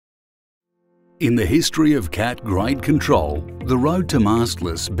In the history of cat grade control, the road to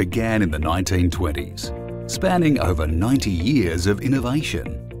Mastless began in the 1920s, spanning over 90 years of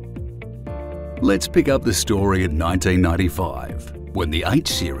innovation. Let's pick up the story in 1995, when the H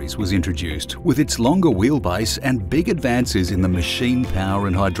series was introduced with its longer wheelbase and big advances in the machine power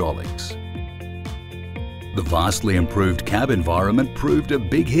and hydraulics. The vastly improved cab environment proved a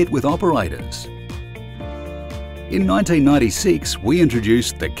big hit with operators. In 1996, we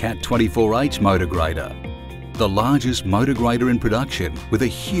introduced the Cat 24H motor grader, the largest motor grader in production with a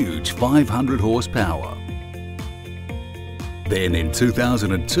huge 500 horsepower. Then in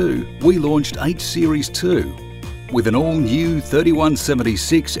 2002, we launched H Series 2 with an all-new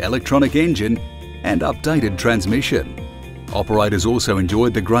 3176 electronic engine and updated transmission. Operators also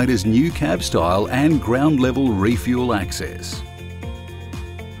enjoyed the grader's new cab style and ground-level refuel access.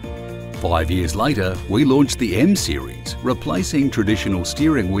 5 years later, we launched the M series, replacing traditional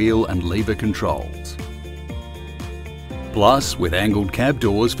steering wheel and lever controls. Plus, with angled cab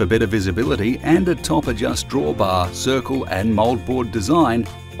doors for better visibility and a top-adjust drawbar, circle and mouldboard design,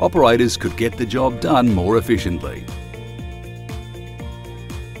 operators could get the job done more efficiently.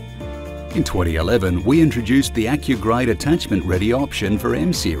 In 2011, we introduced the AccuGrade attachment ready option for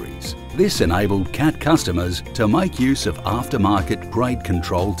M series. This enabled Cat customers to make use of aftermarket grade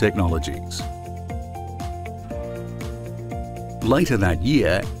control technologies. Later that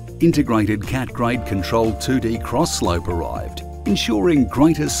year, integrated Cat grade control 2D cross slope arrived, ensuring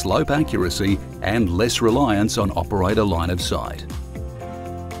greater slope accuracy and less reliance on operator line of sight.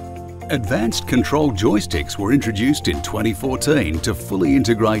 Advanced control joysticks were introduced in 2014 to fully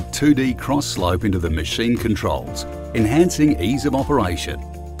integrate 2D cross slope into the machine controls, enhancing ease of operation.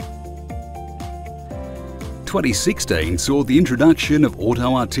 2016 saw the introduction of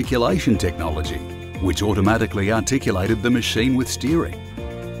auto articulation technology, which automatically articulated the machine with steering.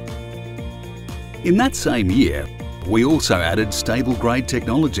 In that same year, we also added stable grade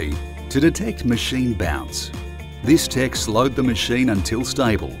technology to detect machine bounce. This tech slowed the machine until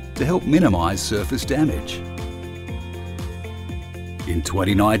stable to help minimise surface damage. In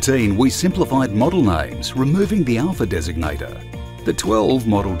 2019, we simplified model names, removing the Alpha designator. The 12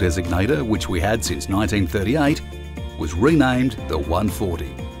 model designator, which we had since 1938, was renamed the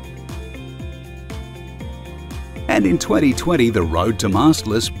 140. And in 2020, the road to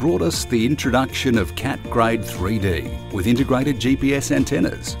Mastless brought us the introduction of Cat Grade 3D with integrated GPS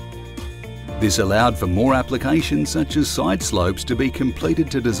antennas. This allowed for more applications such as side slopes to be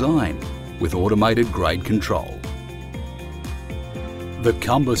completed to design with automated grade control. The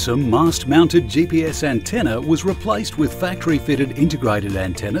cumbersome mast-mounted GPS antenna was replaced with factory-fitted integrated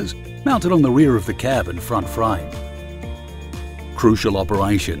antennas mounted on the rear of the cab and front frame. Crucial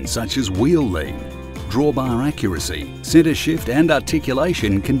operations such as wheel lean, drawbar accuracy, centre shift and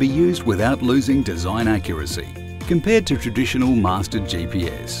articulation can be used without losing design accuracy compared to traditional mastered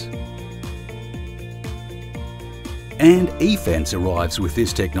GPS. And eFence arrives with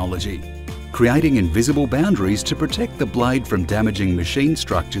this technology, creating invisible boundaries to protect the blade from damaging machine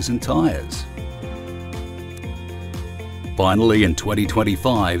structures and tyres. Finally, in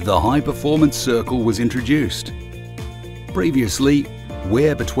 2025, the high-performance circle was introduced. Previously,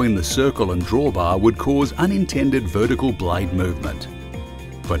 wear between the circle and drawbar would cause unintended vertical blade movement.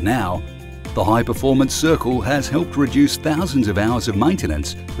 But now, the high-performance circle has helped reduce thousands of hours of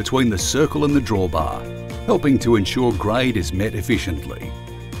maintenance between the circle and the drawbar, helping to ensure grade is met efficiently.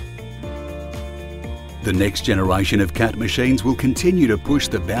 The next generation of Cat machines will continue to push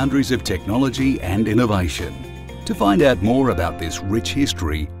the boundaries of technology and innovation. To find out more about this rich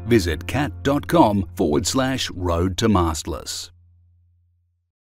history, visit cat.com/road to Mastless.